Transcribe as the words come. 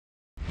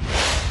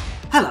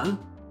Hello!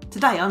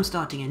 Today I'm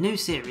starting a new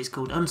series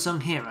called Unsung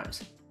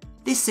Heroes.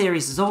 This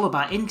series is all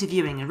about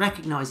interviewing and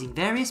recognising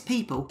various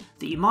people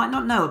that you might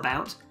not know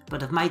about but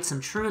have made some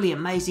truly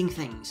amazing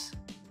things.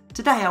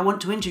 Today I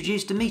want to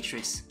introduce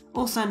Dimitris,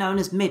 also known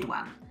as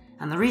MiDWaN,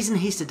 and the reason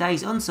he's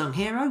today's unsung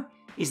hero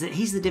is that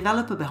he's the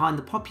developer behind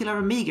the popular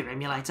Amiga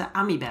emulator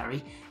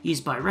Amiberry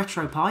used by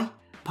RetroPie,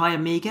 Pi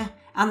Amiga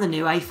and the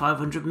new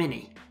A500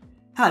 Mini.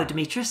 Hello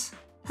Dimitris,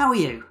 how are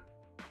you?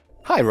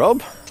 Hi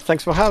Rob,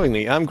 thanks for having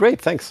me. I'm great,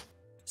 thanks.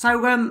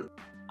 So,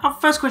 our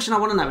first question I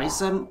want to know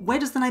is, where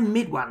does the name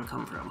MiDWaN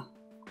come from?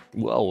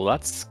 Well,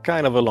 that's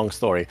kind of a long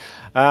story.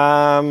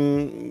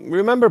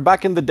 Remember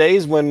back in the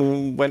days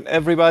when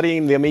everybody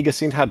in the Amiga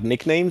scene had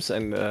nicknames,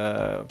 and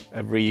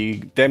every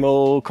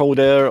demo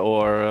coder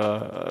or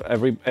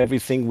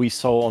everything we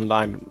saw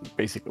online,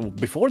 basically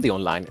before the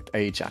online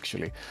age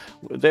actually,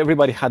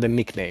 everybody had a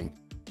nickname.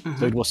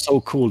 So it was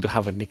so cool to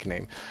have a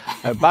nickname.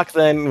 Back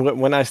then,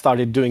 when I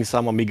started doing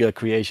some Amiga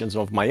creations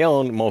of my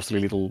own,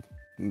 mostly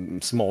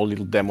small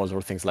little demos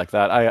or things like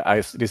that,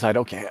 I decided,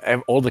 okay,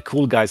 all the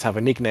cool guys have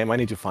a nickname, I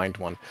need to find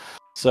one.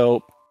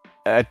 So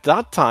at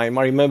that time,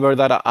 I remember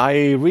that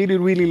I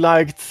really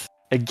liked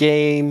a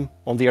game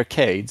on the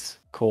arcades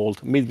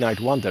called Midnight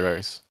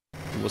Wanderers.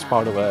 It was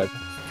part of a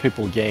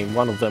triple game.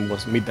 One of them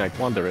was Midnight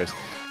Wanderers.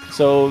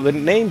 So the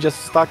name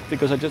just stuck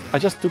because I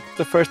just took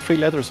the first three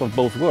letters of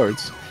both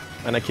words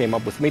and I came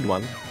up with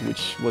MiDWaN,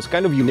 which was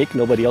kind of unique.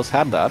 Nobody else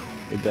had that.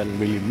 It didn't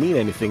really mean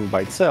anything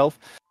by itself.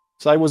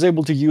 So I was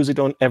able to use it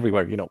on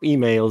everywhere, you know,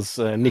 emails,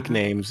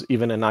 nicknames,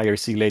 even an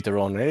IRC later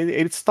on.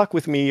 It stuck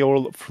with me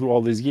through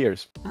all these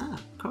years. Ah,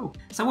 cool.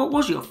 So what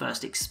was your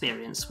first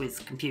experience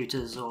with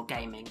computers or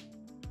gaming?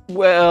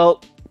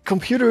 Well,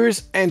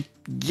 computers and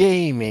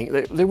gaming,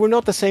 they were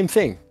not the same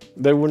thing.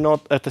 They were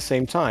not at the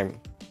same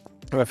time.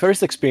 My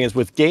first experience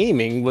with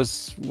gaming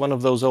was one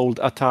of those old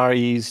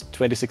Atari's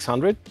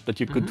 2600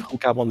 that you could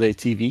hook up on the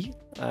TV.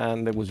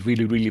 And it was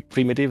really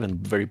primitive and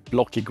very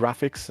blocky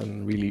graphics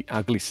and really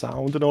ugly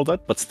sound and all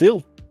that, but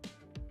still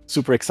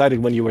super excited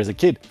when you were as a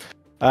kid.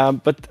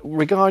 But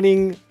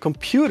regarding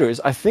computers,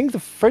 I think the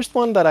first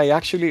one that I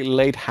actually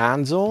laid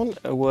hands on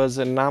was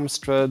an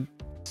Amstrad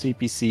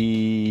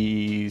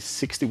CPC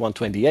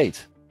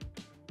 6128.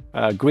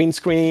 Green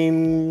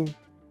screen,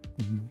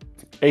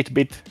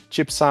 8-bit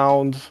chip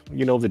sound,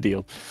 you know the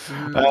deal.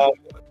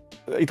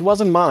 It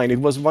wasn't mine. It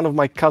was one of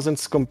my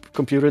cousin's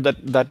computer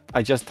that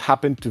I just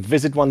happened to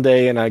visit one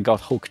day and I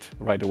got hooked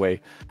right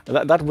away.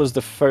 That was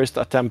the first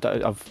attempt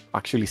of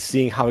actually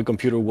seeing how a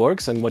computer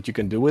works and what you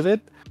can do with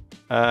it.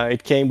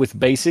 It came with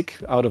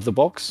BASIC out of the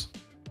box,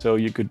 so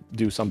you could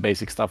do some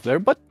basic stuff there,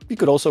 but you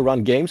could also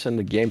run games, and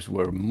the games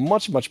were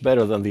much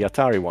better than the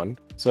Atari one.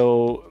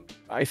 So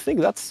I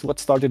think that's what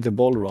started the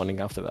ball running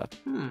after that.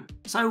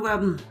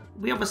 So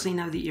we obviously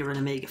know that you're an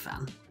Amiga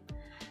fan.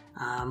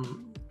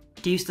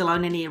 Do you still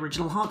own any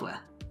original hardware?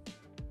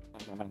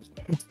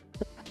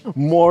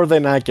 More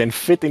than I can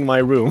fit in my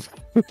room.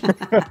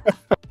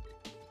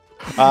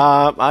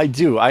 I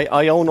do.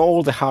 I own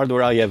all the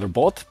hardware I ever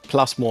bought,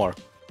 plus more.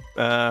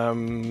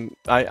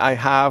 I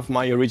have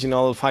my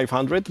original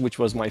 500, which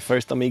was my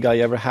first Amiga I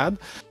ever had.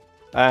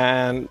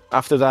 And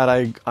after that,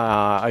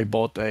 I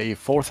bought a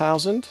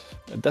 4000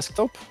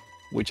 desktop,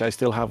 which I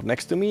still have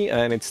next to me.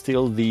 And it's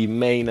still the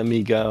main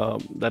Amiga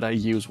that I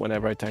use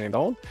whenever I turn it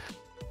on.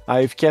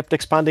 I've kept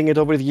expanding it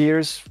over the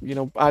years, you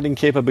know, adding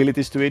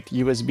capabilities to it,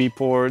 USB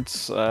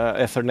ports,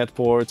 Ethernet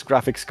ports,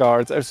 graphics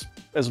cards,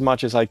 as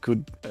much as I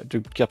could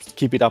to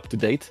keep it up to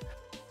date.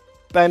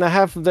 Then I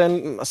have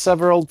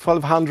several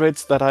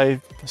 1200s that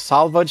I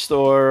salvaged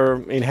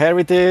or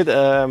inherited,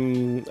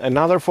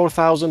 another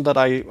 4000 that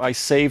I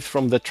saved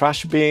from the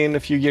trash bin a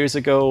few years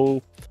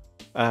ago,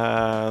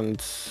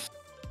 and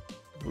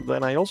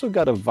then I also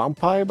got a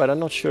Vampire, but I'm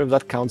not sure if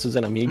that counts as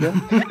an Amiga.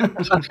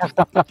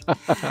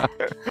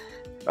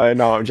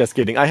 No, I'm just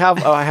kidding. I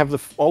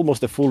have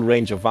almost the full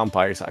range of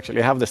Vampires,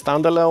 actually. I have the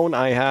standalone,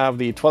 I have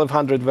the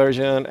 1200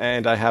 version,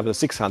 and I have the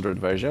 600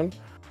 version.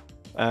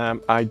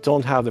 I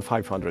don't have the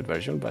 500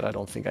 version, but I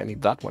don't think I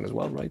need that one as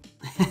well, right?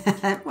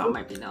 Well,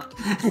 maybe not.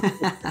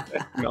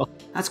 No.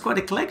 That's quite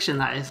a collection,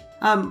 that is.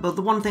 But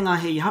the one thing I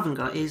hear you haven't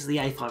got is the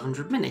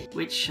A500 Mini,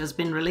 which has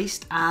been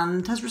released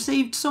and has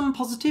received some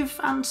positive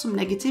and some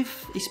negative,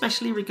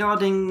 especially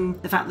regarding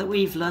the fact that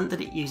we've learnt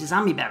that it uses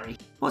Amiberry.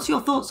 What's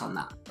your thoughts on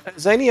that?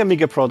 As any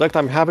Amiga product,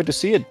 I'm happy to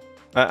see it.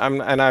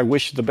 And I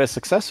wish the best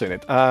success in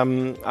it.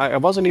 I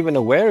wasn't even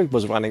aware it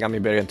was running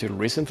Amiberry until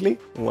recently,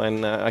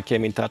 when I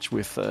came in touch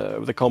with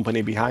the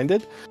company behind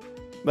it.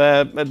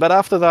 But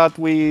after that,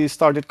 we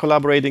started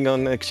collaborating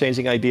on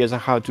exchanging ideas on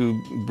how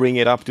to bring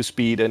it up to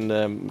speed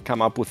and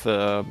come up with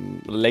the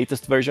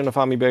latest version of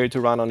Amiberry to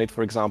run on it,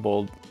 for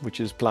example, which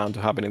is planned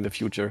to happen in the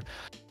future.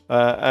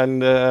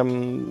 And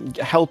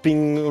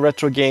helping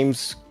retro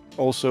games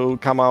also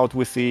come out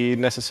with the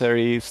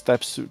necessary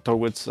steps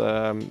towards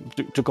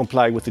to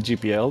comply with the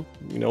GPL.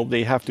 You know,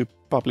 they have to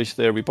publish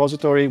their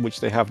repository, which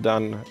they have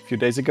done a few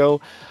days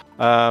ago.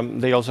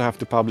 They also have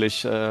to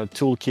publish a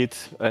toolkit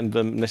and the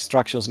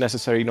instructions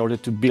necessary in order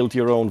to build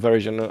your own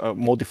version,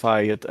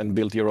 modify it and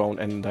build your own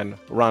and then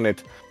run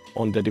it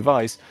on the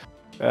device,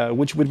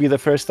 which would be the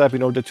first step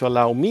in order to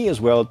allow me as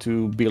well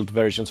to build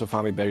versions of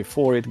Amiberry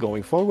for it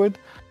going forward.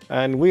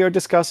 And we are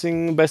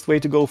discussing the best way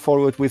to go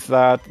forward with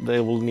that.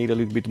 They will need a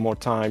little bit more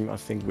time. I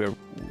think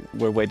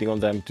we're waiting on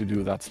them to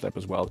do that step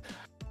as well.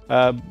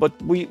 But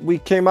we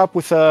came up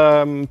with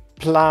a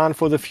plan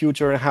for the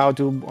future and how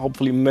to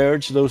hopefully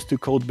merge those two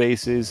code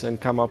bases and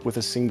come up with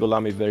a single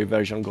Amiberry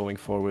version going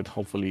forward.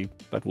 Hopefully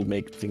that will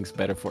make things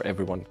better for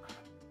everyone.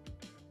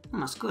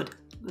 That's good.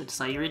 Good.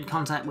 So you're in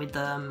contact with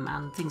them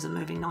and things are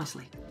moving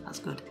nicely. That's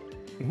good.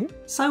 Mm-hmm.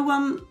 So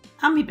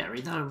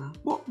Amiberry though,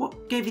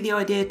 what gave you the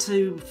idea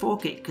to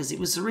fork it? Because it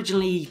was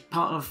originally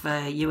part of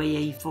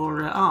UAE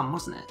for ARM,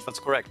 wasn't it? That's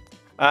correct.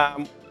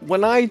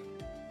 When I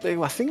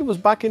think it was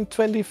back in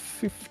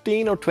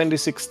 2015 or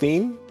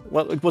 2016.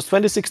 Well, it was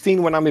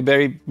 2016 when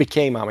Amiberry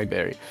became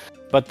Amiberry.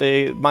 But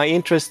my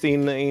interest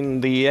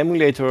in the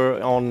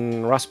emulator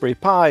on Raspberry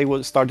Pi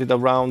started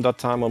around that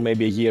time, or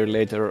maybe a year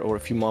later, or a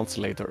few months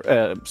later,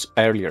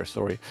 earlier.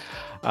 Sorry.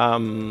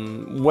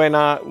 When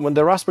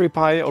the Raspberry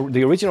Pi, or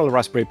the original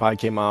Raspberry Pi,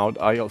 came out,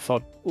 I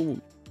thought, "Ooh,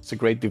 it's a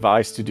great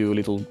device to do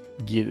little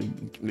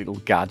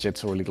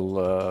gadgets or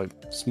little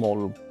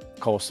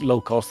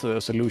low-cost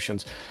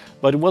solutions."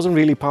 But it wasn't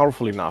really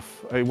powerful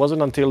enough. It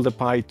wasn't until the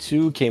Pi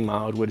 2 came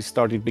out where it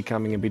started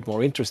becoming a bit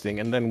more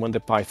interesting. And then when the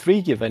Pi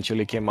 3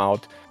 eventually came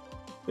out,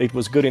 it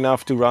was good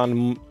enough to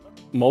run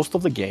most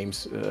of the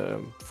games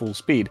full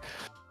speed.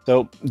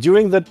 So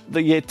during the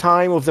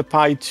time of the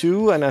Pi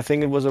 2, and I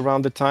think it was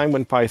around the time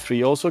when Pi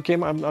 3 also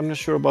came, I'm not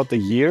sure about the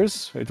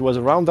years. It was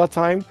around that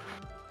time.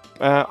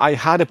 I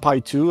had a Pi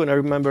 2, and I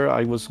remember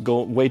I was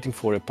waiting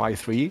for a Pi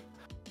 3.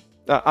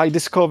 I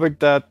discovered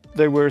that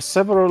there were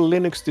several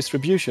Linux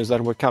distributions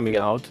that were coming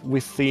out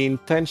with the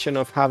intention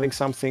of having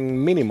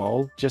something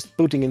minimal, just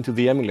putting into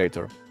the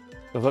emulator.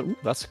 I thought,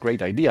 that's a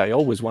great idea. I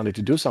always wanted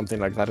to do something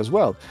like that as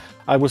well.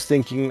 I was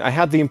thinking, I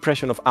had the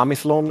impression of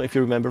Amithlon, if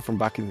you remember from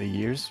back in the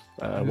years,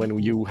 when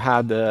you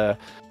had a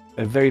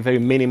very, very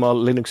minimal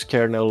Linux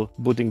kernel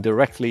booting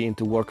directly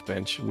into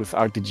Workbench with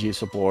RTG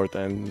support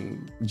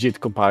and JIT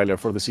compiler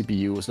for the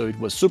CPU. So it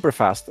was super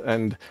fast,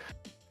 and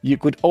you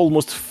could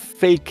almost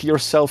fake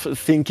yourself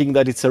thinking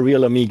that it's a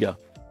real Amiga.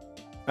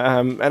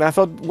 And I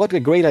thought, what a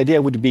great idea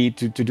would be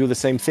to do the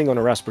same thing on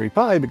a Raspberry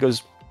Pi,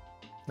 because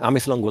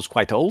Amithlon was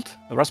quite old.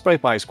 The Raspberry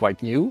Pi is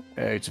quite new.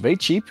 It's very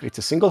cheap. It's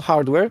a single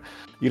hardware.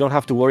 You don't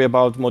have to worry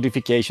about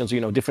modifications,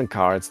 different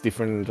cards,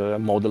 different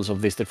models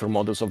of this, different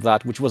models of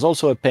that, which was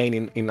also a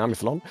pain in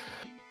Amithlon.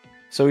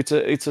 So it's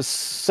a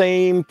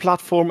same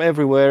platform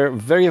everywhere,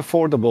 very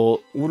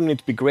affordable. Wouldn't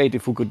it be great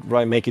if we could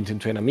make it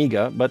into an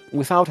Amiga, but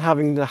without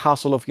having the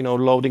hassle of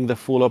loading the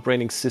full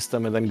operating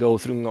system and then go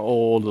through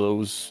all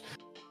those,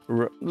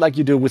 like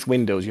you do with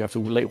Windows. You have to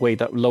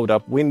load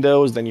up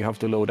Windows, then you have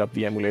to load up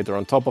the emulator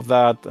on top of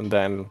that, and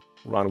then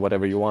run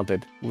whatever you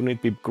wanted. Wouldn't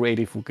it be great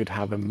if we could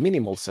have a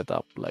minimal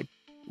setup, like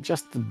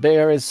just the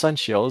bare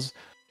essentials,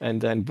 and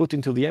then boot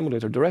into the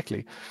emulator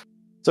directly?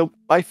 So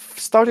I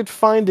started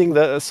finding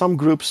some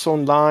groups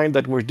online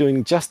that were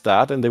doing just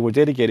that, and they were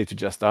dedicated to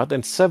just that,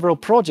 and several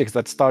projects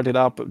that started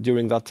up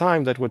during that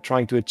time that were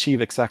trying to achieve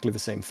exactly the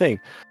same thing,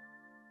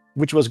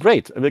 which was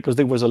great because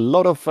there was a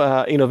lot of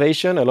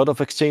innovation, a lot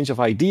of exchange of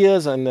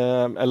ideas, and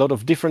a lot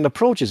of different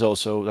approaches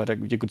also that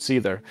you could see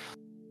there.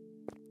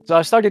 So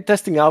I started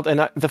testing out,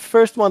 and the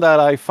first one that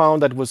I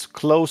found that was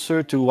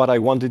closer to what I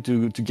wanted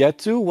to get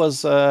to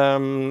was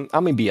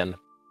Amiberry.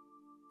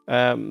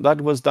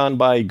 That was done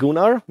by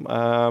Gunnar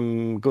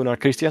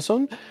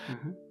Christiansson.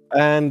 Mm-hmm.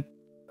 And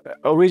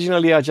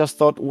originally I just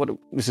thought,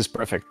 this is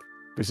perfect.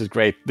 This is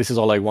great. This is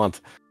all I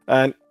want.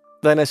 And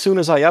then as soon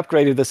as I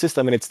upgraded the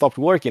system and it stopped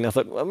working, I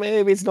thought, well,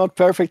 maybe it's not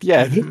perfect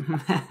yet.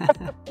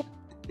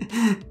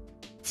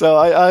 So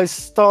I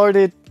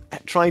started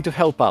trying to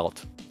help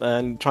out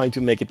and trying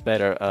to make it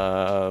better.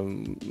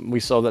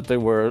 We saw that there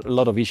were a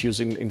lot of issues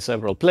in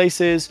several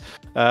places.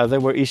 There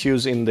were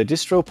issues in the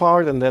distro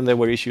part, and then there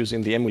were issues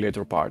in the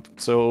emulator part.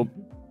 So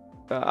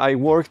I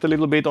worked a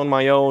little bit on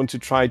my own to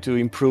try to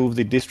improve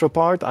the distro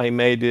part. I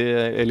made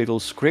a little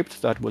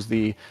script that was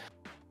the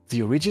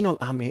original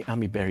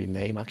Amiberry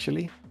name,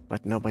 actually,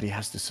 but nobody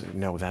has to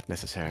know that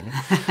necessarily.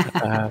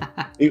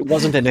 It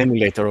wasn't an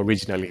emulator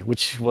originally,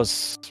 which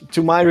was,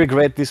 to my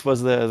regret, this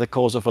was the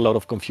cause of a lot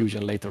of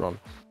confusion later on.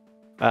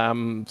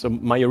 So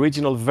my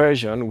original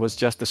version was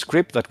just a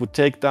script that would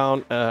take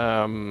down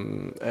a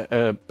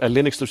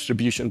Linux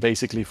distribution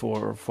basically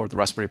for the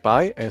Raspberry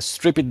Pi,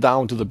 strip it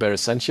down to the bare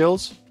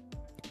essentials,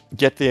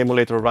 get the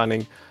emulator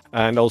running,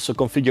 and also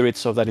configure it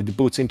so that it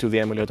boots into the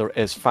emulator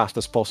as fast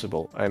as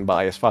possible. And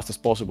by as fast as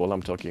possible,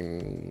 I'm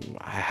talking,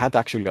 I had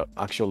actual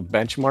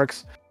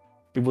benchmarks.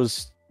 It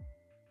was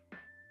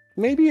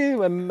maybe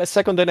a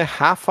second and a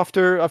half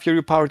after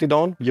you powered it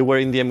on, you were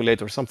in the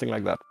emulator, something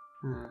like that.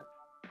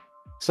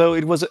 So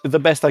it was the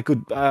best I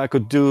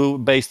could do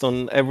based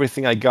on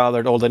everything I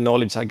gathered, all the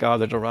knowledge I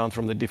gathered around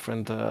from the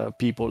different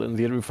people and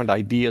the different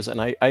ideas, and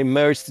I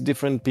merged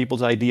different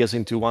people's ideas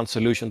into one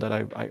solution that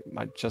I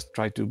just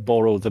tried to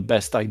borrow the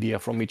best idea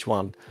from each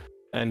one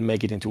and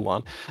make it into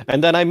one.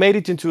 And then I made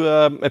it into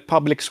a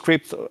public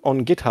script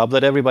on GitHub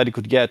that everybody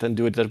could get and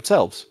do it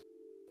themselves,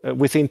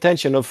 with the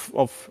intention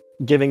of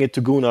giving it to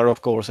Gunnar,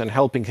 of course, and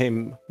helping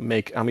him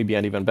make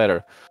Amiberry even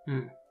better.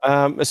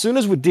 As soon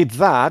as we did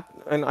that,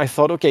 and I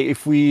thought, okay,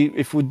 if we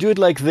do it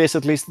like this,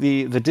 at least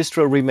the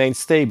distro remains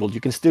stable. You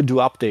can still do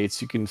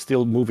updates. You can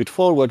still move it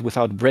forward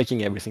without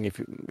breaking everything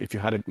if you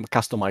had it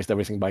customized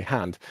everything by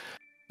hand.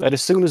 But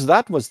as soon as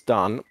that was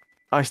done,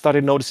 I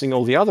started noticing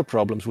all the other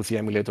problems with the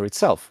emulator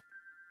itself.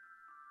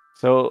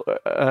 So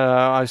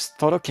I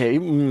thought, okay,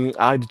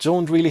 I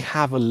don't really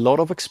have a lot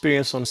of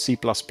experience on C++,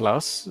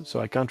 so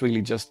I can't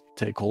really just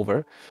take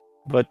over,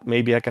 but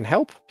maybe I can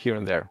help here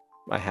and there.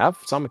 I have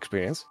some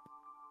experience.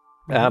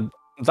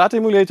 That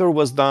emulator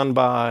was done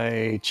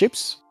by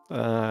Chips,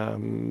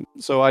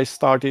 so I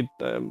started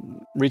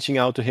reaching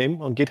out to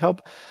him on GitHub,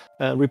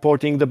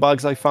 reporting the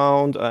bugs I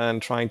found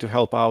and trying to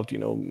help out,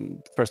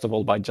 first of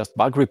all, by just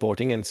bug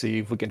reporting and see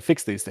if we can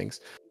fix these things.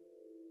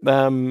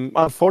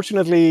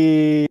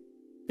 Unfortunately,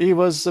 he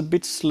was a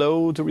bit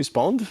slow to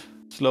respond,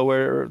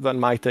 slower than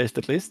my taste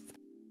at least.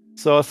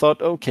 So I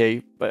thought,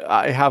 okay,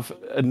 I have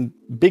a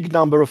big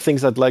number of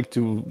things I'd like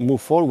to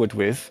move forward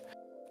with.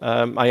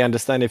 I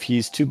understand if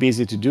he's too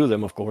busy to do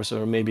them, of course,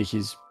 or maybe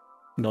he's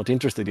not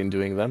interested in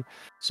doing them.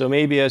 So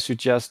maybe I should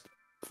just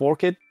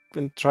fork it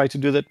and try to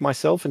do that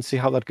myself and see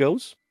how that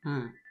goes.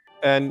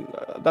 And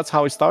that's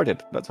how it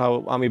started. That's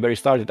how Amiberry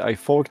started. I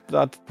forked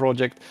that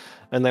project,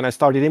 and then I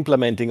started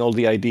implementing all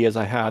the ideas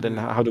I had and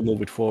how to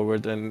move it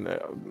forward. And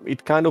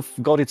it kind of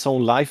got its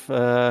own life.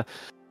 There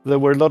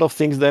were a lot of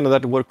things then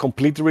that were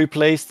completely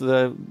replaced.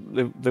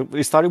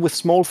 It started with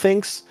small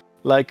things,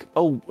 like,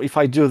 oh, if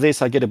I do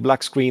this, I get a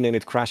black screen and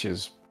it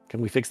crashes.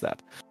 Can we fix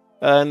that?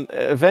 And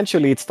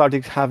eventually it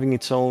started having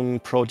its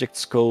own project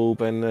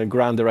scope and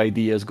grander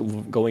ideas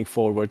going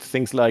forward.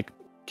 Things like,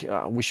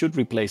 we should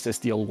replace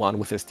STL1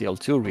 with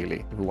STL2,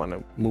 really, if we want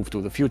to move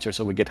to the future.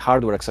 So we get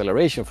hardware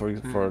acceleration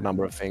for a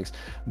number of things,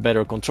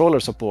 better controller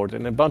support,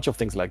 and a bunch of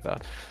things like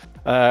that.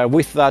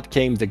 With that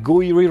came the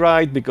GUI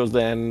rewrite, because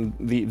then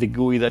the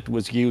GUI that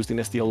was used in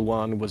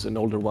STL1 was an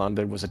older one.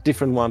 There was a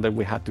different one that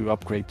we had to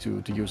upgrade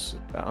to use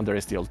under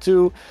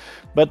STL2.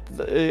 But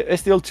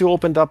STL2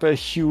 opened up a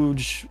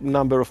huge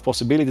number of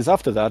possibilities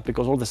after that,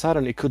 because all of a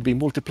sudden it could be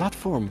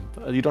multi-platform.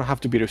 You don't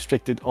have to be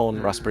restricted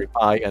on Raspberry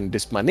Pi and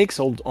Discman X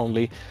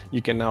only.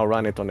 You can now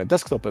run it on a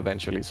desktop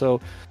eventually.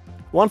 So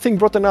one thing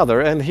brought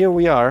another, and here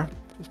we are,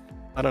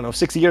 I don't know,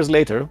 6 years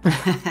later.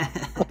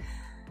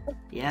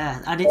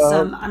 Yeah, and it's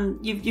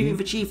and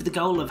you've achieved the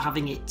goal of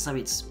having it so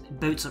it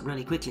boots up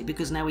really quickly,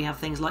 because now we have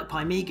things like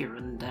Pimiga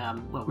and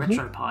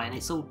RetroPie, and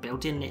it's all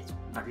built in. It's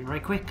very,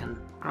 very quick and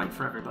great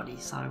for everybody.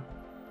 So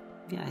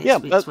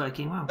it's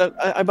working well.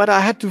 But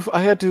I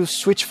had to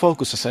switch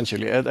focus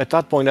essentially. At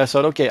that point, I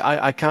thought, okay,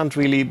 I can't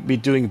really be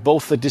doing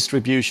both the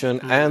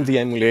distribution and the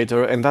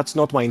emulator, and that's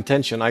not my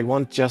intention. I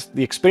want just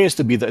the experience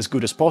to be as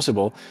good as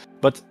possible,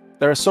 but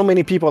there are so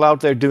many people out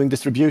there doing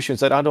distributions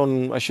that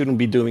I shouldn't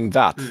be doing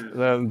that.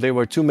 There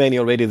were too many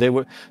already.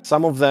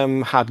 Some of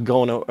them had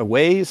gone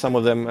away, some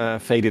of them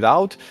faded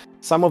out,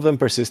 some of them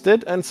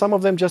persisted, and some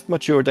of them just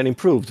matured and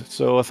improved.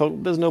 So I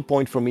thought there's no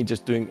point for me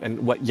just doing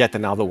yet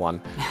another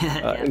one.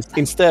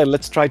 Instead,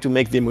 let's try to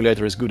make the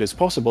emulator as good as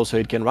possible so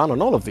it can run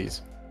on all of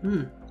these.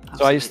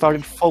 So I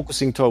started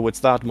focusing towards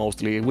that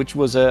mostly, which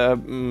was a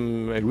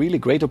really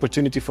great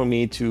opportunity for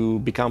me to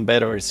become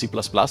better at C++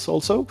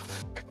 also.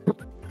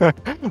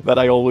 That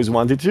I always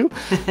wanted to.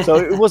 So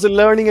it was a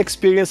learning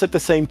experience at the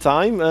same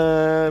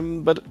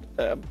time, but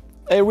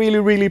a really,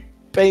 really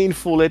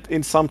painful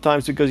in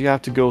sometimes, because you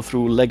have to go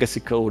through legacy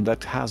code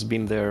that has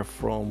been there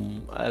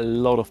from a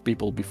lot of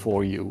people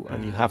before you,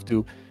 and you have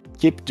to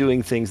keep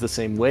doing things the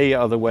same way,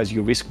 otherwise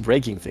you risk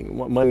breaking things.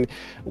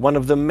 One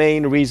of the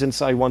main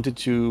reasons I wanted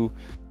to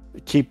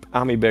keep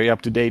Amiberry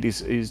up to date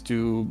is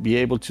to be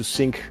able to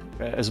sync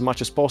as much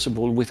as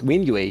possible with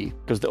WinUAE,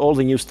 because all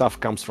the new stuff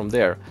comes from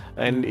there.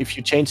 And if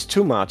you change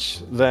too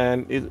much,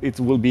 then it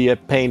will be a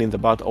pain in the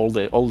butt all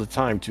the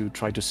time to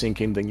try to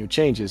sync in the new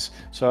changes.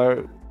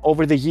 So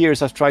over the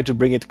years, I've tried to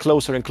bring it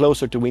closer and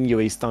closer to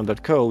WinUAE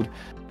standard code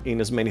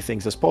in as many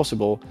things as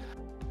possible,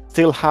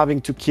 still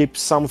having to keep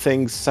some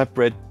things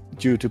separate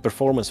due to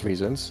performance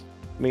reasons.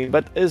 I mean,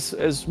 but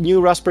as new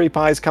Raspberry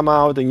Pis come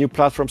out and new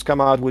platforms come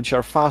out which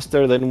are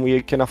faster, then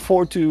we can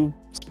afford to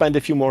spend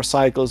a few more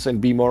cycles and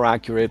be more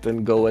accurate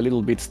and go a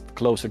little bit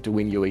closer to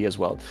WinUAE as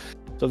well.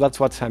 So that's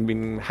what's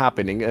been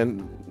happening.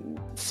 And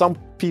some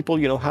people,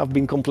 have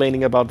been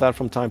complaining about that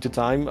from time to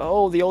time.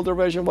 Oh, the older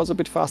version was a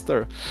bit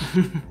faster.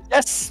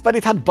 Yes, but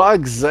it had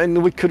bugs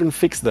and we couldn't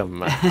fix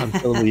them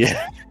until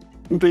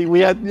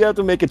we had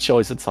to make a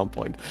choice at some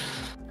point.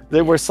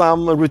 There were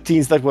some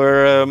routines that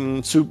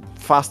were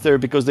faster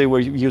because they were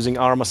using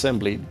ARM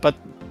assembly, but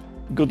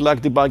good luck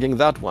debugging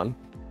that one.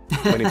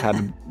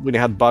 when it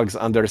had bugs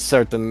under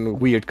certain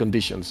weird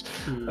conditions.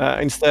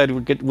 Instead,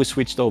 we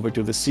switched over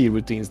to the C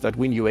routines that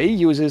WinUAE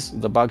uses.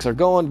 The bugs are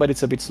gone, but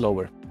it's a bit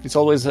slower. It's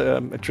always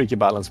a tricky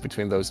balance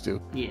between those two.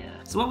 Yeah.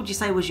 So what would you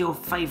say was your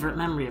favourite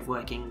memory of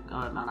working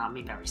on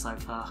Amiberry so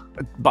far?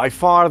 By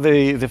far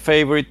the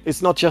favorite.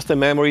 It's not just a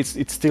memory.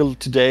 It's still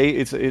today.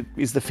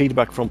 It's the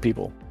feedback from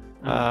people.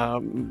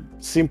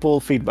 Simple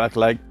feedback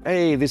like,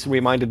 "Hey, this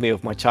reminded me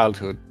of my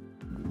childhood."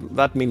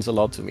 That means a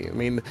lot to me. I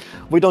mean,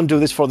 we don't do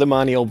this for the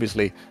money,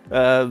 obviously.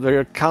 There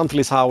are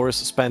countless hours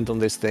spent on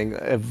this thing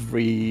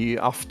every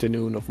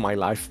afternoon of my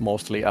life,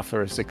 mostly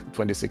after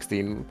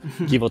 2016,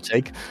 give or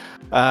take.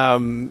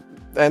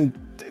 And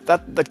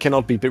that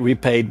cannot be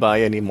repaid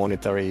by any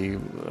monetary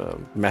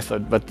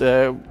method. But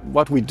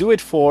what we do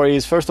it for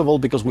is, first of all,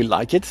 because we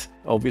like it,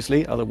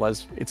 obviously.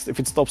 Otherwise, if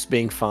it stops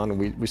being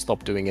fun, we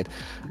stop doing it.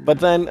 But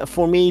then,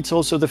 for me, it's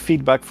also the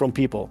feedback from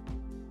people.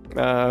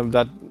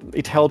 That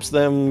it helps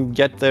them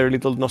get their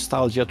little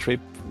nostalgia trip.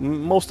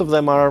 Most of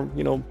them are,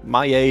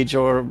 my age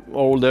or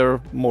older,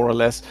 more or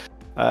less.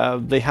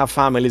 They have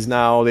families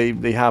now,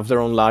 they have their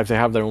own life, they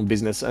have their own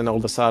business, and all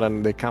of a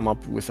sudden they come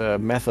up with a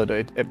method,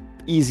 an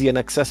easy and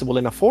accessible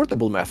and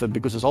affordable method,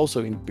 because it's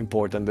also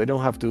important. They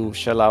don't have to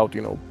shell out,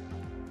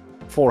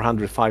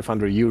 400,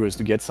 500 euros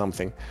to get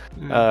something.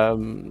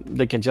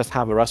 They can just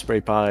have a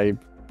Raspberry Pi,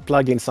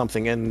 plug in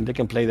something, and they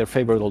can play their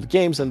favorite old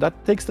games, and that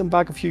takes them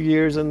back a few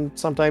years. And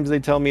sometimes they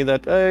tell me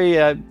that, oh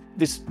yeah,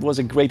 this was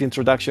a great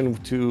introduction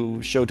to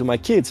show to my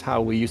kids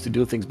how we used to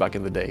do things back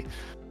in the day.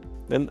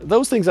 And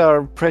those things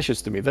are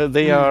precious to me.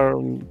 They are,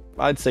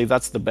 I'd say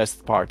that's the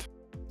best part.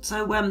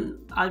 So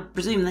I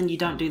presume then you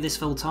don't do this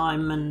full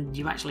time, and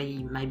you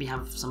actually maybe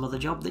have some other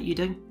job that you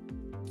do?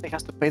 It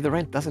has to pay the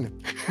rent, doesn't it?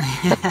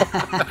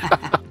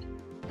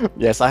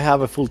 Yes, I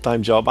have a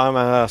full-time job. I'm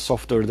a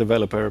software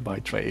developer by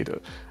trade,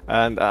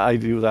 and I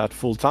do that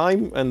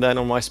full-time, and then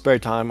on my spare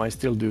time I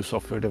still do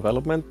software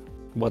development.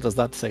 What does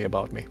that say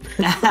about me?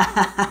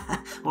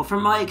 Well,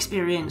 from my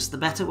experience, the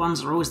better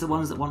ones are always the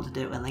ones that want to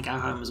do it when they go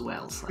home as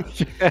well. So.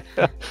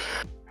 Yeah.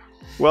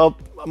 Well,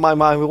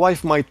 my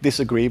wife might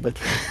disagree, but...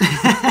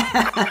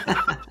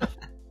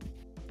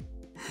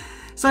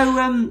 So,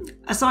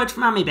 aside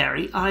from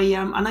Amiberry,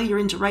 I know you're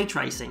into ray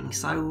tracing,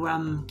 so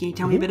can you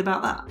tell me a bit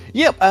about that?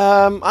 Yeah,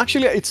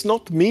 actually, it's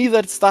not me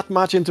that's that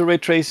much into ray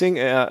tracing.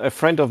 A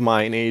friend of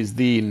mine is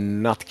the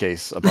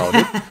nutcase about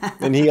it,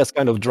 and he has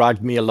kind of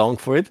dragged me along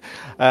for it.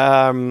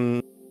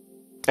 And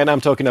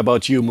I'm talking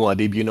about you,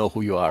 Muad'Dib, you know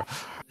who you are.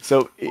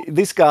 So,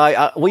 this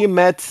guy, we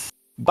met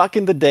back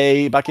in the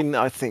day, back in,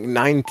 I think,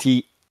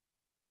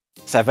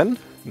 1997.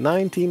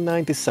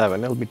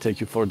 Let me take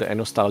you for the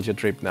nostalgia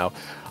trip now.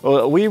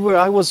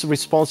 I was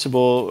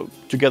responsible,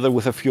 together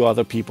with a few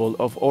other people,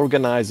 of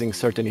organizing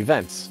certain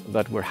events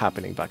that were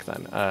happening back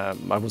then.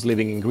 I was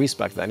living in Greece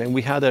back then, and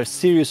we had a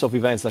series of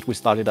events that we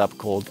started up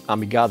called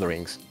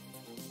Amigatherings.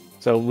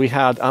 So we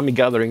had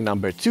Amigathering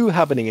number 2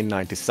 happening in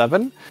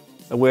 97,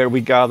 where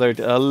we gathered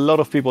a lot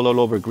of people all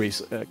over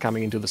Greece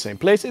coming into the same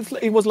place.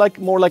 It was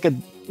more like a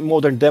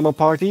modern demo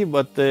party,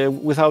 but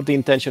without the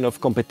intention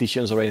of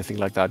competitions or anything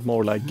like that.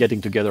 More like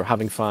getting together,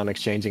 having fun,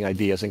 exchanging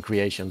ideas and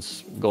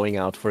creations, going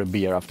out for a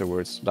beer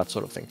afterwards, that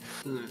sort of thing.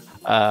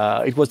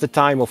 It was the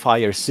time of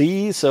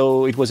IRC,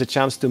 so it was a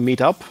chance to meet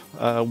up.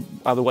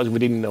 Otherwise, we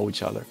didn't know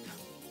each other.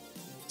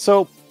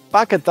 So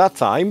back at that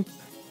time,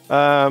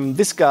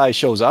 this guy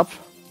shows up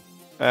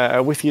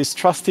with his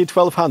trusty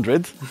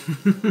 1200,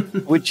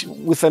 which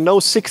with a no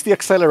 60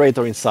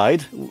 accelerator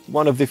inside,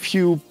 one of the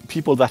few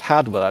people that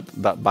had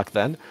that back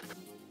then.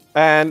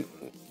 And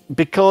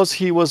because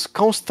he was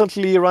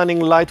constantly running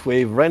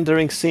Lightwave,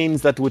 rendering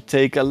scenes that would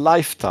take a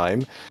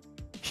lifetime,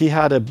 he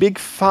had a big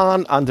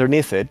fan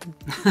underneath it.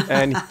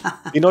 And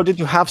in order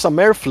to have some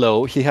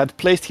airflow, he had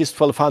placed his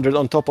 1200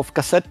 on top of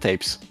cassette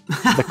tapes,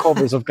 the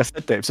covers of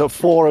cassette tapes, so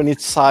 4 on each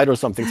side or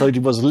something. So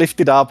it was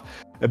lifted up,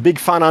 a big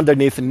fan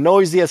underneath,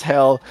 noisy as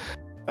hell,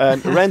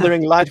 and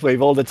rendering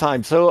Lightwave all the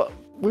time. So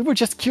we were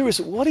just curious,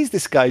 what is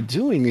this guy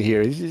doing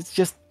here? It's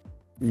just,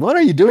 what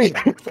are you doing?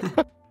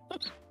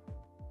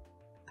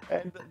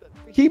 And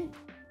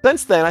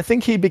since then, I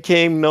think he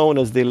became known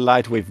as the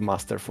Lightwave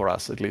master for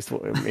us, at least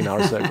in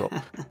our circle.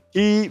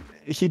 He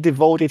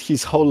devoted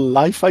his whole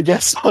life, I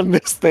guess, on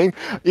this thing.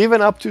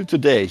 Even up to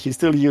today, he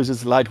still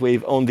uses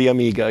Lightwave on the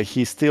Amiga.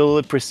 He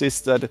still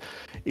persists that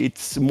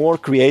it's more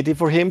creative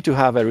for him to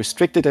have a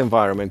restricted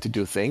environment to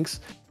do things.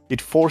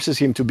 It forces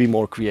him to be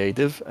more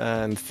creative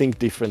and think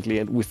differently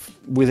and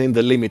within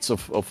the limits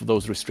of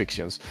those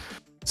restrictions.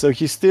 So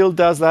he still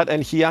does that,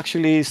 and he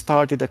actually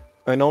started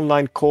an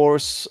online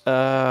course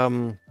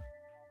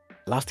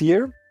last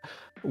year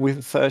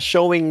with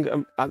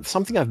showing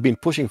something I've been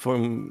pushing for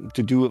him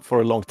to do for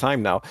a long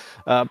time now.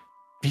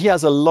 He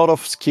has a lot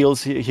of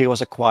skills he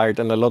has acquired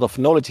and a lot of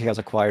knowledge he has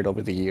acquired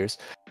over the years.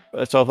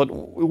 So I thought,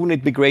 wouldn't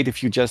it be great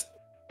if you just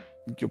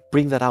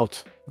bring that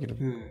out,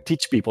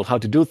 teach people how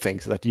to do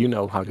things that you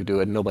know how to do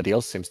and nobody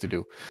else seems to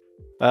do.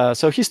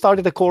 So he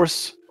started a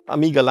course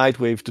Amiga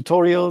Lightwave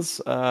tutorials.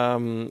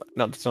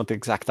 No, that's not the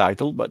exact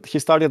title, but he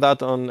started that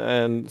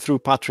through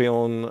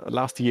Patreon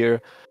last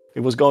year.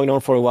 It was going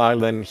on for a while,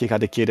 then he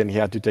had a kid and he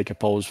had to take a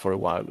pause for a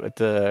while,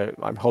 but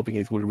I'm hoping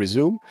it will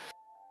resume.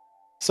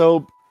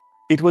 So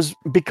it was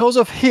because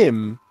of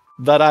him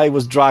that I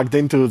was dragged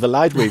into the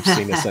Lightwave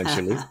scene,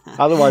 essentially.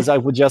 Otherwise, I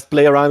would just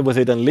play around with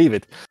it and leave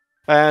it.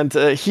 And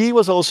he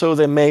was also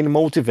the main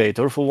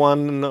motivator for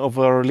one of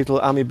our little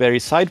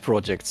Amiberry side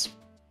projects.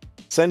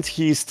 Since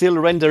he's still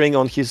rendering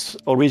on his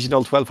original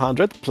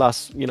 1200,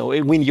 plus, a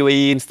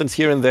WinUAE instance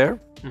here and there,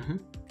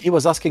 he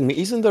was asking me,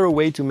 isn't there a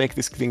way to make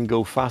this thing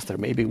go faster?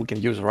 Maybe we can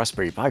use a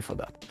Raspberry Pi for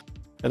that.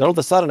 And all of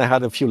a sudden, I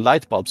had a few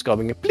light bulbs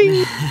going,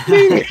 bling,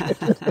 bling.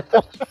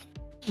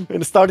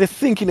 And started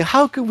thinking,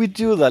 how can we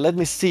do that? Let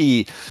me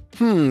see.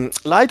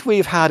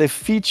 Lightwave had a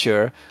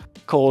feature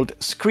called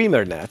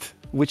ScreamerNet,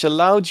 which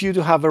allowed you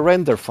to have a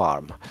render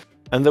farm.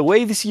 And the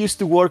way this used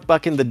to work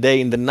back in the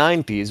day, in the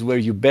 90s, where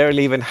you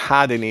barely even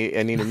had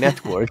any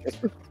network,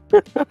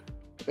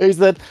 is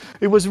that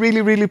it was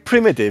really, really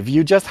primitive.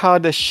 You just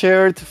had a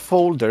shared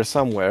folder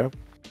somewhere,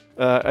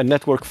 a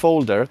network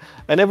folder,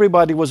 and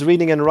everybody was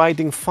reading and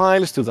writing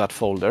files to that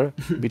folder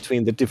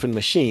between the different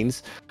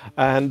machines.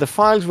 And the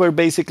files were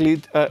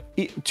basically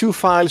 2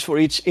 files for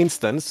each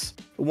instance.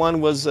 One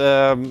was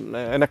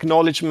an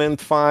acknowledgement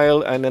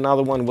file, and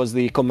another one was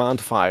the command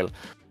file.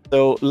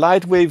 So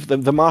Lightwave,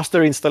 the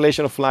master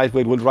installation of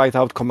Lightwave would write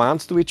out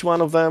commands to each one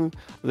of them.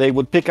 They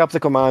would pick up the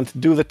command,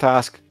 do the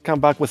task,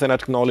 come back with an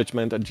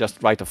acknowledgement, and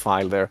just write a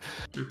file there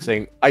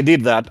saying, I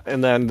did that,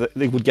 and then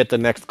they would get the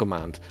next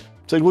command.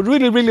 So it was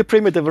really, really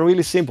primitive and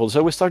really simple.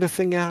 So we started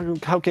thinking,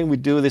 how can we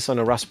do this on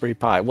a Raspberry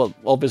Pi? Well,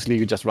 obviously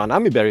you just run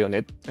Amiberry on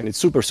it, and it's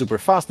super, super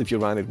fast if you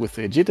run it with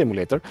a JIT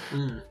emulator.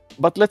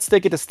 But let's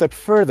take it a step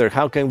further.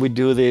 How can we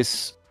do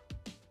this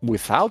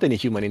without any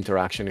human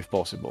interaction if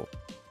possible?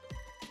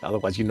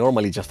 Otherwise, you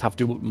normally just have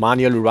to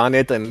manually run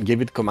it and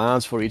give it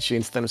commands for each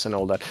instance and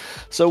all that.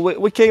 So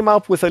we came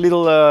up with a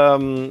little,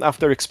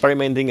 after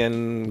experimenting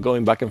and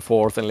going back and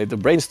forth and a little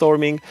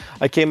brainstorming,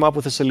 I came up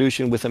with a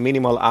solution with a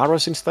minimal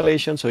AROS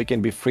installation so it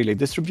can be freely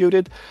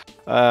distributed.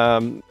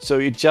 So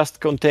it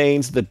just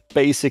contains the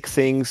basic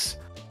things,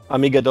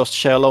 Amiga-DOS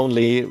shell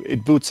only.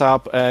 It boots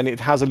up and it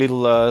has a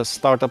little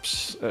startup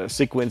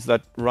sequence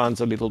that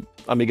runs a little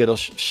Amiga-DOS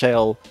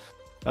shell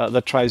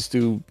that tries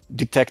to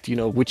detect,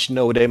 which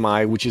node am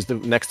I, which is the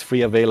next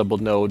free available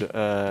node,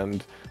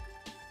 and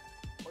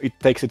it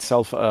takes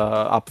itself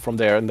up from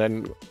there and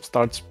then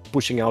starts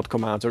pushing out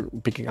commands or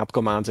picking up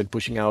commands and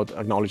pushing out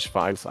acknowledged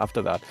files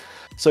after that.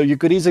 So you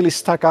could easily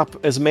stack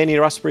up as many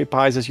Raspberry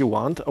Pis as you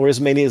want, or as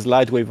many as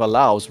Lightwave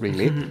allows,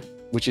 really,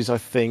 which is, I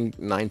think,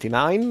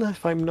 99,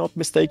 if I'm not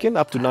mistaken,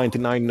 up to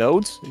 99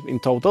 nodes in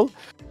total,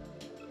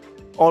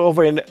 all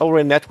over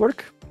a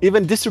network.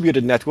 Even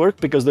distributed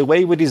network, because the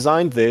way we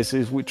designed this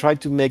is we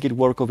tried to make it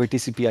work over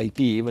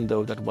TCP/IP, even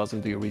though that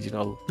wasn't the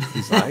original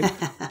design.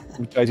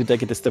 We tried to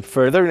take it a step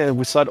further, and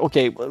we said,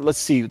 okay, well, let's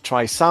see,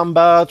 try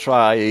Samba,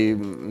 try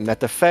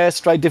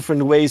NetFS, try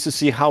different ways to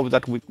see how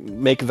that would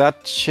make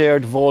that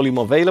shared volume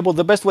available.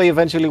 The best way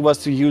eventually was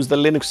to use the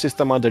Linux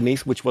system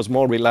underneath, which was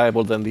more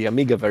reliable than the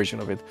Amiga version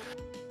of it,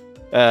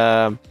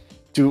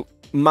 to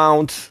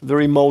mount the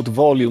remote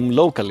volume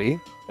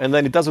locally. And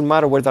then it doesn't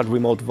matter where that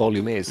remote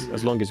volume is,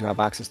 as long as you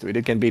have access to it.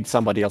 It can be at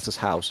somebody else's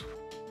house.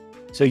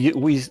 So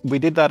we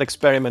did that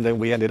experiment, and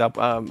we ended up,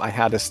 I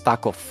had a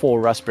stack of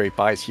 4 Raspberry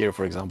Pis here,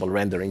 for example,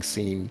 rendering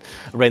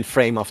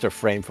frame after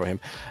frame for him.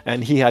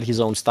 And he had his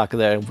own stack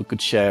there, and we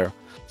could share.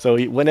 So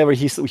whenever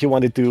he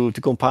wanted to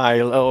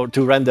compile or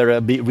to render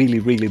a really,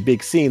 really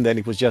big scene, then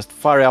it was just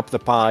fire up the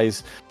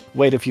Pis,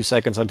 wait a few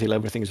seconds until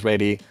everything's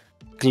ready,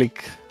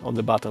 click on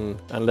the button,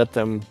 and let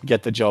them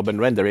get the job and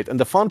render it. And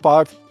the fun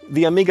part,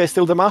 the Amiga is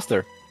still the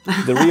master.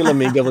 The real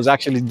Amiga was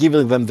actually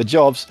giving them the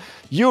jobs.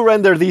 You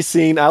render this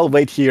scene, I'll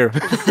wait here.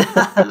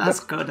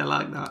 That's good, I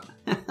like that.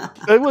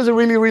 It was a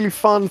really, really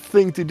fun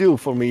thing to do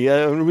for me.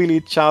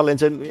 Really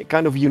challenge and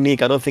kind of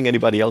unique. I don't think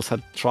anybody else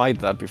had tried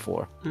that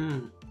before.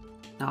 No,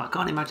 I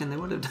can't imagine they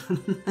would have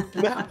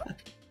done.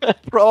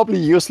 Probably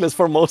useless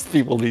for most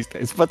people these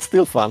days, but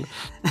still fun.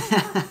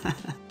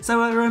 So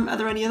are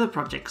there any other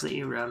projects that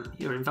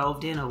you're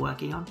involved in or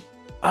working on?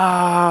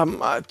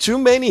 Too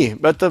many,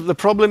 but the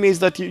problem is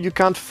that you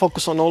can't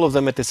focus on all of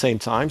them at the same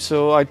time,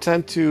 so I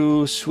tend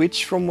to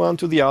switch from one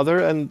to the other,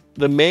 and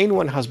the main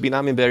one has been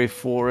Amiberry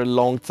for a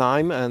long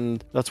time,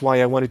 and that's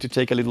why I wanted to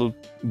take a little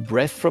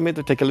breath from it,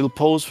 to take a little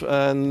pause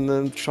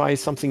and try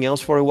something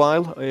else for a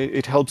while.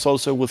 It helps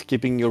also with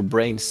keeping your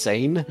brain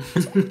sane.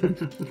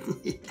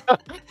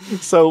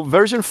 So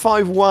version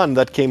 5.1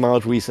 that came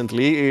out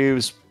recently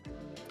is,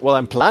 well,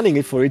 I'm planning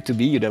it for it to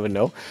be, you never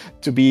know,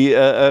 to be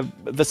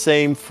the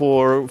same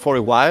for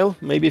a while,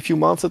 maybe a few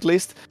months at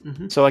least,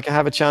 so I can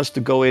have a chance to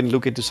go in and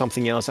look into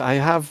something else. I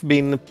have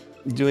been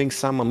doing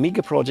some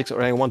Amiga projects,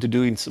 or I want to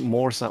do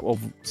some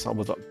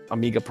of the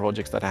Amiga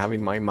projects that I have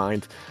in my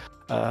mind.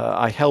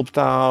 I helped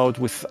out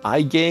with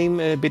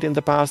iGame a bit in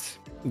the past.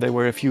 there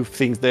were a few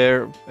things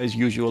there, as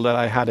usual, that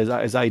I had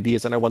as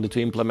ideas and I wanted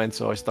to implement.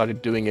 So I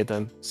started doing it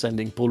and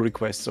sending pull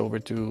requests over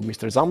to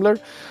Mr. Zamler.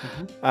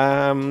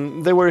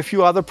 There were a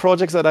few other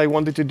projects that I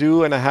wanted to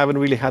do, and I haven't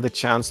really had a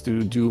chance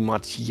to do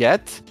much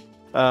yet.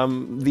 Are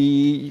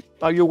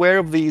you aware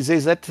of the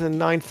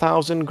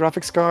ZZ9000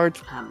 graphics card?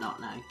 I'm not,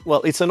 no.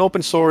 Well, it's an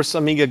open source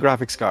Amiga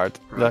graphics card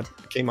that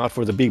came out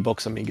for the big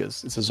box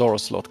Amigas. It's a Zorro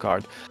slot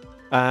card.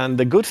 And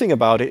the good thing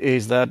about it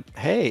is that,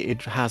 hey,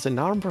 it has an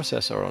ARM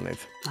processor on it.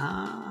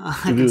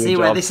 I can see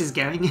where this is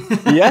going.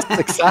 Yes,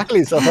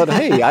 exactly. So I thought,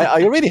 hey,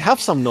 I already have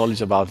some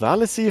knowledge about that.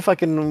 Let's see if I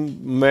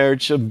can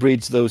merge or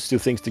bridge those two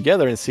things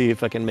together and see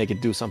if I can make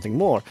it do something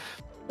more.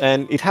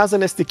 And it has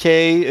an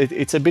SDK.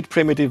 It's a bit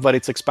primitive, but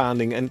it's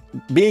expanding. And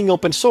being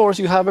open source,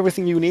 you have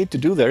everything you need to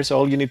do there. So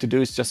all you need to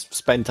do is just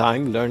spend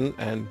time, learn,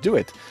 and do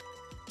it.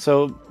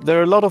 So there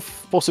are a lot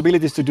of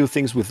possibilities to do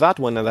things with that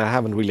one that I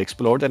haven't really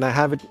explored. And I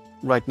have it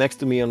right next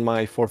to me on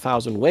my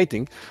 4000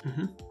 waiting.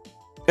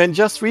 And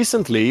just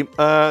recently,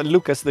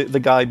 Lucas, the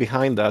guy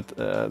behind that,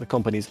 the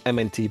company's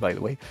MNT, by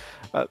the way,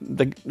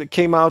 they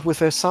came out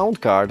with a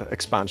sound card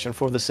expansion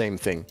for the same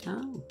thing,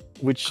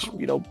 which,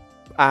 you know,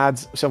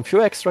 adds some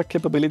few extra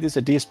capabilities,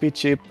 a DSP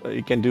chip,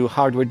 you can do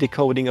hardware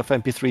decoding of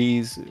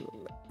MP3s,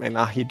 an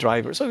AHI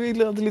driver, so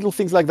little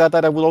things like that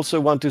I will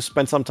also want to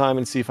spend some time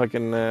and see if I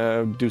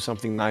can do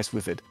something nice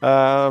with it.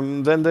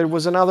 Then there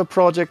was another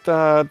project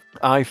that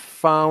I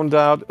found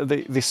out,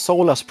 the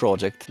Solas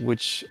project,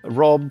 which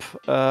Rob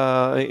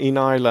in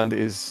Ireland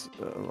is,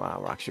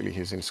 well, actually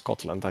he's in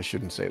Scotland, I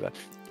shouldn't say that.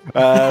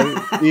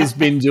 He's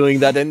been doing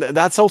that, and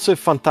that's also a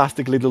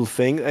fantastic little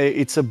thing.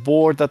 It's a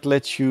board that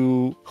lets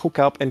you hook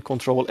up and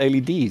control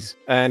LEDs,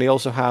 and it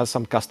also has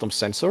some custom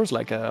sensors,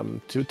 like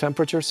 2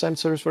 temperature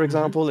sensors, for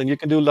example, and you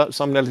can do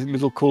some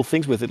little cool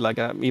things with it, like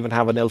even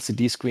have an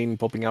LCD screen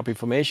popping up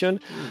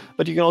information,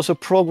 but you can also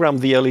program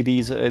the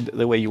LEDs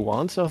the way you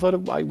want. So I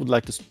thought I would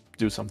like to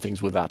do some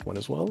things with that one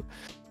as well.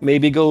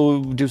 Maybe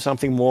go do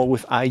something more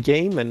with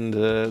iGame, and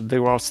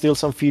there are still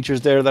some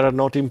features there that are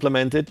not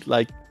implemented.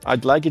 Like,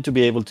 I'd like it to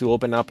be able to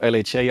open up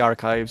LHA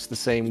archives the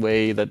same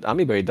way that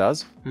Amiberry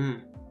does.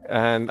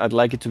 And I'd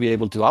like it to be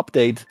able to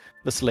update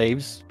the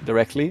slaves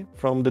directly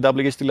from the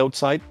WHD load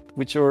site,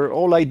 which are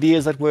all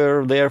ideas that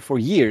were there for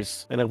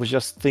years. And I was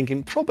just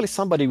thinking, probably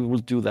somebody will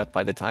do that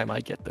by the time I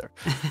get there.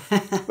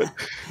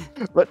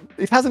 but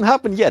it hasn't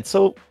happened yet.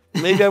 So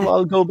maybe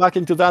I'll go back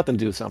into that and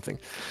do something.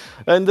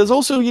 And there's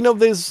also, you know,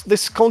 there's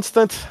this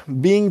constant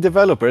being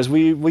developers.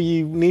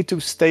 We need to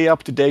stay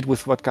up to date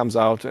with what comes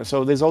out.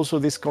 So there's also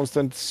this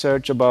constant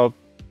search about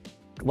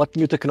what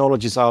new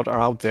technologies are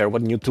out there,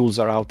 what new tools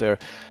are out there.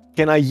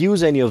 Can I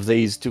use any of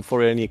these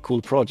for any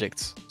cool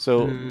projects?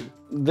 So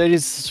there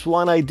is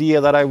one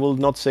idea that I will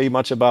not say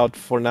much about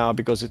for now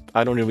because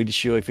I don't really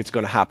sure if it's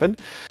going to happen,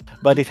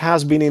 but it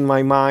has been in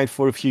my mind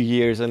for a few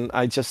years, and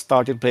I just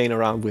started playing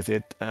around with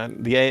it.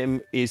 And the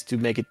aim is to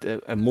make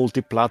it a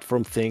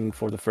multi-platform thing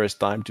for the first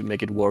time, to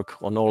make it work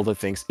on all the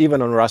things,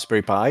 even on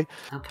Raspberry Pi.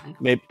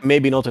 Okay.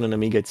 Maybe not on an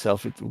Amiga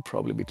itself, it will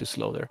probably be too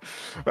slow there.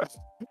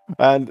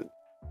 And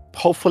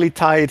hopefully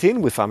tie it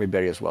in with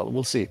Amiberry as well.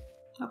 We'll see.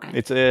 Okay.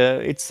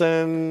 It's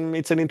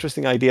an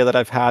interesting idea that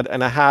I've had,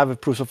 and I have a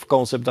proof of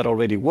concept that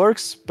already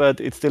works, but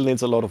it still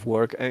needs a lot of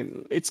work,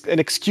 and it's an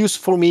excuse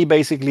for me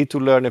basically to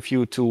learn a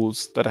few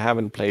tools that I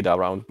haven't played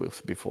around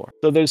with before.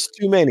 So there's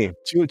too many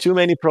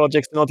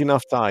projects, not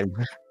enough time.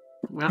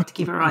 We'll have to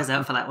keep our eyes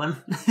out for that one.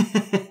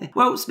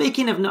 Well,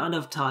 speaking of not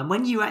enough time,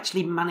 when you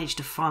actually managed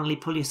to finally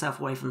pull yourself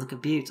away from the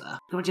computer,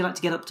 what would you like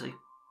to get up to?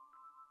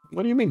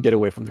 What do you mean, get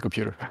away from the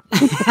computer?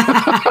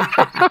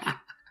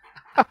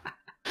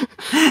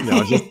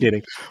 No, just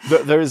kidding.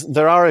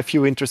 There are a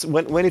few interests.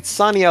 When it's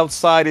sunny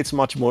outside, it's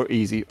much more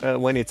easy.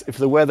 If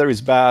the weather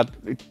is bad,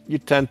 you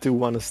tend to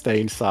want to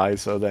stay inside.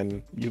 So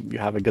then you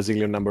have a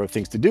gazillion number of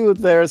things to do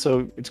there.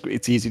 So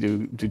it's easy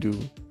to do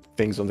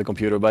things on the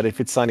computer. But if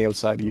it's sunny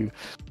outside, you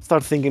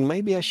start thinking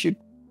maybe I should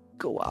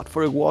go out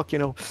for a walk. You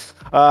know.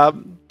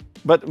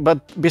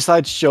 But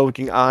besides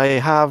joking, I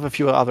have a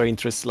few other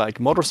interests like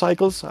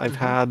motorcycles. I've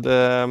had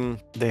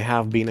they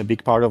have been a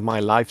big part of my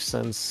life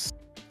since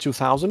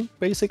 2000,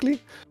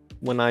 basically,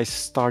 when I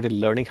started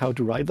learning how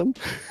to ride them.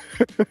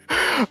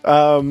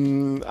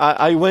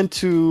 I went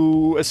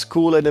to a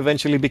school and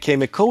eventually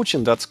became a coach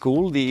in that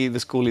school. The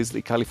school is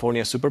the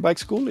California Superbike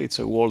School. It's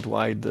a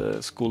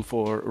worldwide school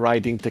for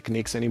riding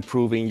techniques and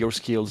improving your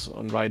skills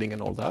on riding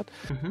and all that,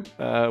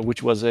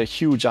 which was a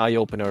huge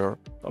eye-opener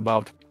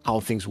about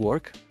how things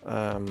work.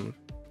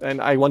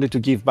 And I wanted to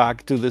give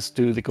back to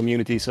the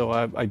community, so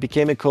I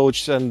became a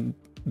coach, and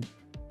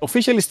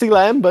officially still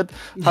am, but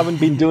haven't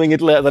been doing it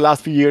the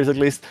last few years at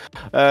least,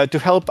 to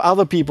help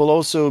other people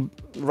also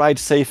ride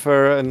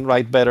safer and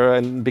ride better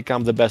and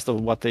become the best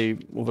of what they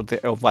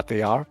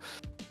are.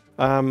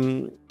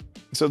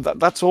 So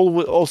that's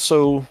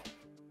also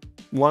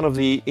one of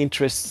the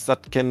interests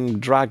that can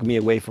drag me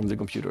away from the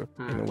computer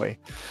in a way.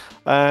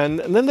 And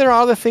then there are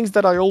other things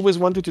that I always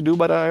wanted to do,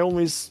 but I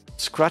always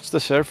scratch the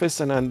surface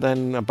and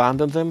then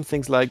abandon them.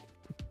 Things like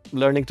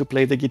learning to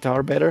play the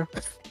guitar better.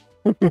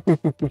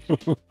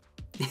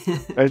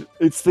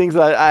 It's things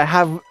that I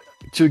have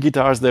 2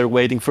 guitars there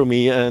waiting for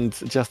me, and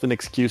just an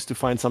excuse to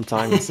find some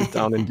time and sit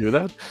down and do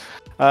that.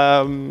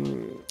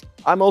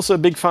 I'm also a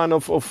big fan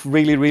of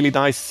really, really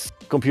nice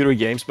computer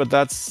games, but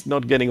that's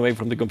not getting away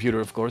from the computer,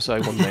 of course. I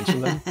won't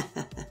mention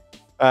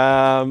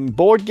them.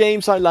 Board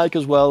games I like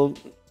as well.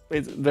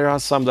 There are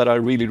some that I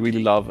really,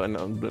 really love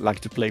and like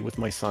to play with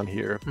my son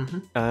here.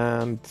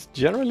 And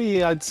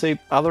generally, I'd say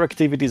other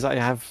activities I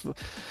have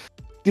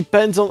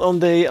depends on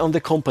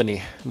the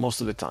company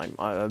most of the time.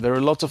 There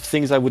are lots of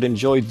things I would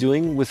enjoy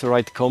doing with the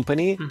right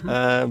company,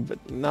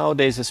 but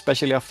nowadays,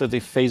 especially after the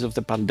phase of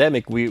the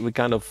pandemic, we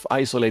kind of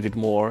isolated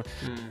more.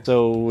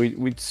 So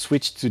we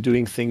switched to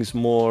doing things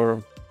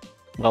more,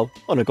 well,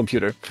 on a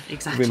computer,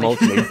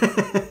 remotely,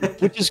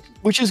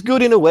 which is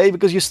good in a way,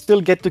 because you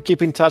still get to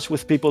keep in touch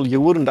with people you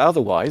wouldn't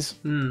otherwise.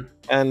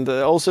 And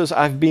also,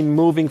 I've been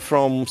moving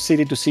from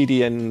city to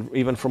city and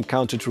even from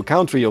country to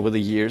country over the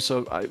years,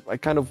 so I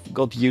kind of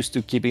got used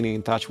to keeping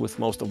in touch with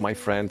most of my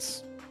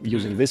friends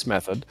using this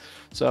method.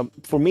 So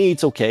for me,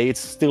 it's okay.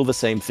 It's still the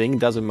same thing. It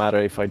doesn't matter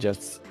if I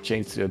just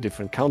change to a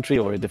different country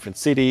or a different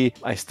city.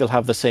 I still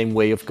have the same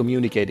way of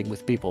communicating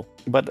with people.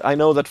 But I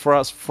know that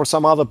for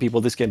some other people,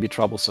 this can be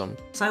troublesome.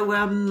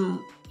 So,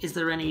 is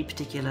there any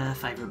particular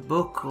favourite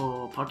book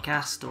or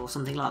podcast or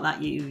something like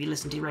that you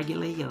listen to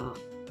regularly? Or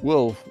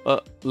well,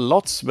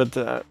 lots, but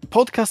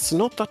podcasts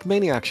not that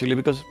many actually,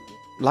 because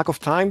lack of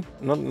time,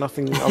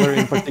 nothing other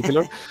in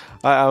particular.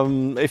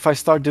 If I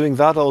start doing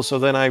that also,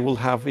 then I will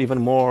have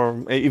even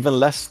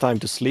less time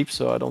to sleep.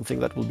 So I don't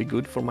think that will be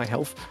good for my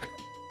health.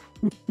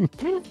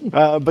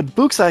 But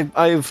books,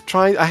 I've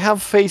tried. I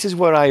have phases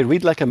where I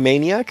read like a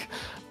maniac,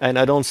 and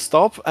I don't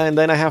stop. And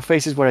then I have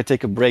phases where I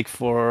take a break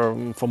for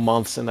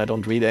months and I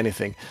don't read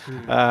anything.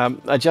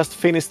 I just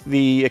finished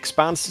the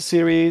Expanse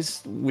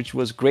series, which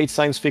was great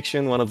science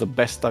fiction, one of the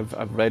best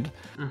I've read.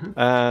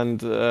 And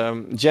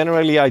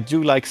generally, I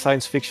do like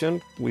science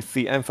fiction with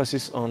the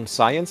emphasis on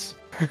science.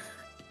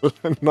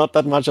 Not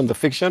that much on the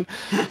fiction.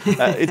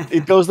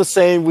 It goes the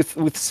same with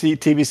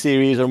TV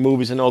series or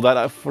movies and all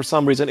that. For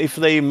some reason, if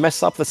they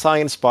mess up the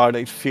science part,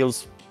 it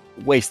feels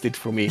wasted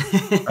for me.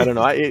 I don't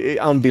know.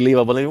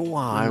 Unbelievable.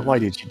 Why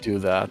did you do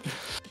that?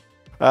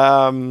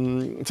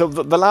 So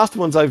the last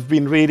ones I've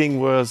been reading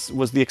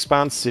was the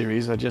Expanse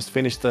series. I just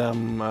finished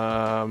them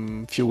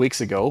a few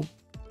weeks ago,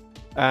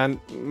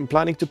 and I'm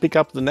planning to pick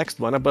up the next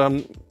one, but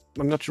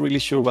I'm not really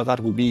sure what that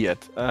will be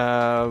yet.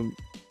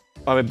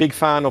 I'm a big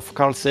fan of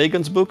Carl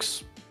Sagan's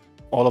books,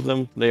 all of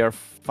them. They are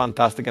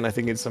fantastic, and I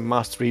think it's a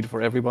must-read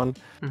for everyone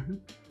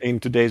in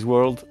today's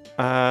world.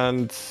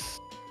 And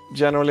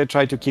generally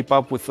try to keep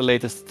up with the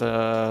latest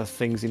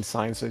things in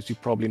science, as you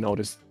probably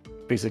noticed,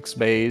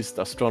 physics-based,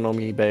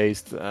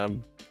 astronomy-based,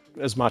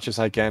 as much as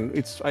I can.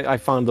 I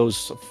found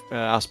those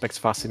aspects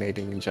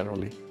fascinating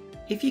generally.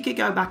 If you could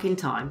go back in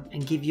time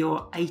and give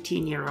your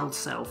 18-year-old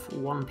self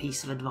one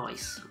piece of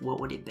advice, what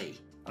would it be?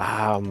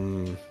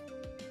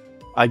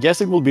 I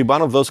guess it will be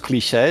one of those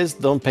cliches.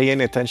 Don't pay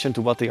any attention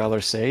to what the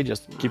others say.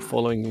 Just keep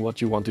following what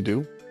you want to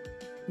do.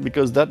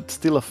 Because that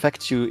still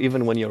affects you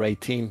even when you're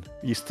 18.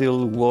 You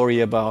still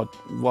worry about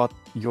what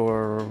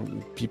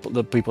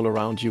the people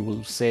around you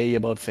will say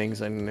about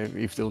things, and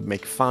if they'll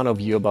make fun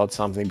of you about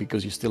something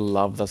because you still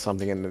love that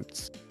something and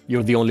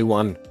you're the only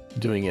one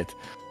doing it.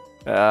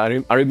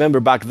 I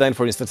remember back then,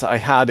 for instance, I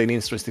had an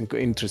interest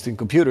in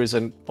computers,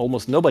 and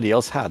almost nobody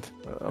else had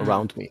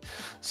around me.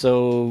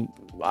 So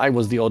I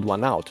was the odd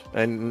one out.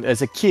 And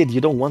as a kid,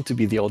 you don't want to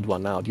be the odd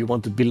one out. You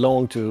want to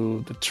belong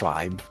to the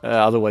tribe.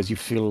 Otherwise, you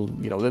feel,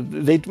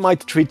 they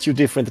might treat you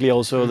differently.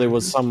 Also, there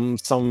was some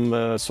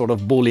sort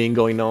of bullying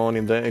going on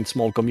in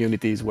small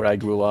communities where I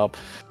grew up.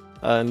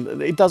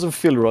 And it doesn't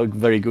feel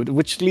very good,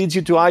 which leads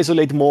you to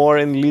isolate more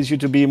and leads you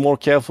to be more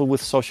careful with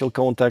social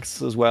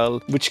contacts as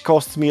well, which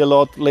cost me a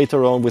lot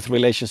later on with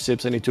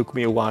relationships, and it took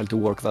me a while to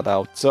work that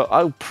out. So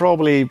I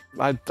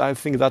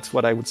think that's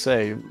what I would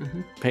say.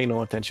 Pay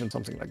no attention,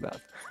 something like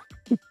that.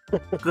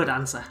 Good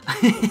answer.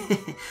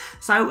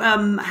 So,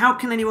 how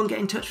can anyone get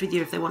in touch with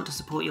you if they want to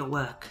support your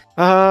work?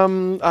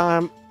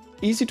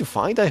 Easy to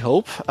find, I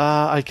hope.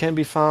 I can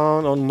be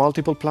found on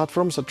multiple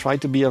platforms. I try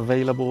to be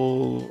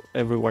available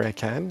everywhere I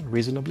can,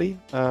 reasonably.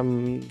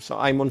 So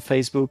I'm on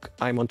Facebook,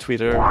 I'm on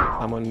Twitter,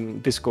 I'm on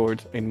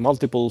Discord, in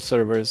multiple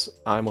servers,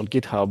 I'm on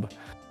GitHub.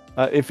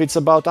 If it's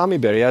about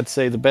Amiberry, I'd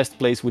say the best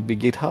place would be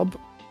GitHub.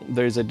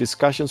 There's a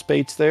discussions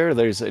page there,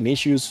 there's an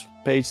issues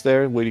page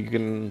there where you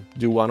can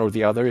do one or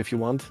the other if you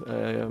want.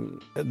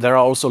 There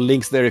are also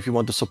links there if you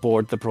want to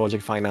support the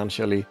project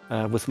financially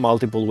with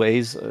multiple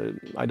ways.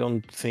 I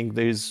don't think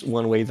there's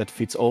one way that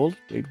fits all.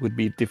 It would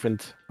be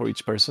different for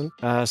each person.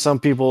 Some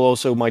people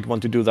also might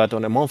want to do that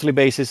on a monthly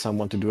basis. Some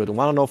want to do it on a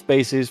one-off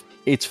basis.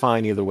 It's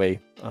fine either way.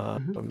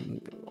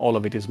 All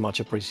of it is much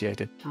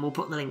appreciated. And we'll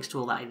put the links to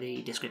all that in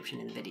the description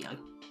in the video.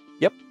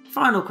 Yep.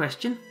 Final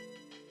question.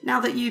 Now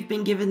that you've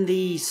been given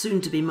the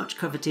soon-to-be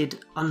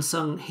much-coveted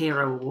Unsung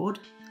Hero Award,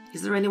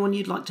 is there anyone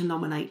you'd like to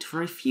nominate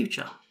for a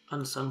future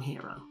Unsung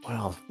Hero?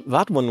 Well,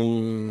 that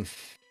one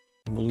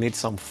will need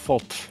some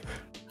thought.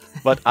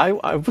 But I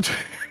would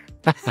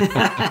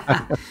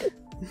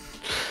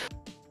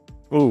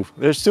Ooh,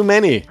 there's too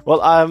many.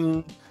 Well,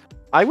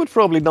 I would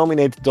probably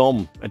nominate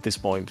Dom at this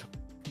point.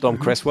 Dom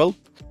Cresswell.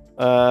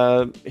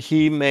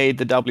 He made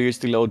the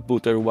WSD Load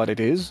booter what it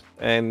is,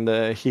 and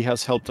he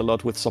has helped a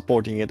lot with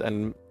supporting it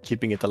and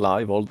keeping it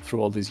alive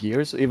through all these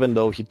years, even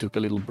though he took a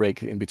little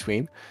break in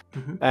between.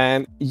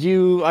 And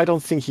I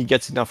don't think he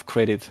gets enough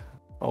credit,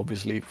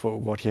 obviously, for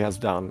what he has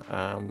done.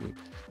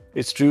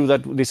 It's true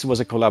that this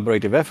was a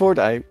collaborative effort.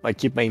 I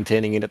keep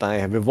maintaining it, and I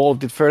have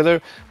evolved it further,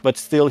 but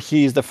still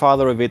he's the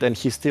father of it, and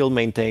he still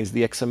maintains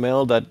the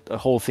XML that the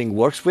whole thing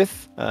works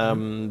with,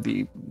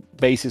 the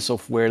basis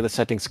of where the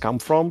settings come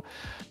from,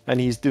 and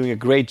he's doing a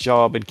great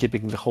job in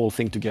keeping the whole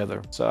thing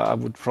together. So I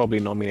would probably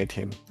nominate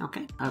him.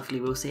 Okay, hopefully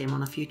we'll see him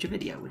on a future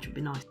video, which would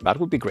be nice. That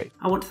would be great.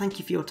 I want to thank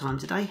you for your time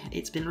today.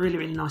 It's been really,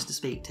 really nice to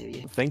speak to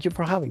you. Thank you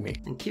for having me.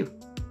 Thank you.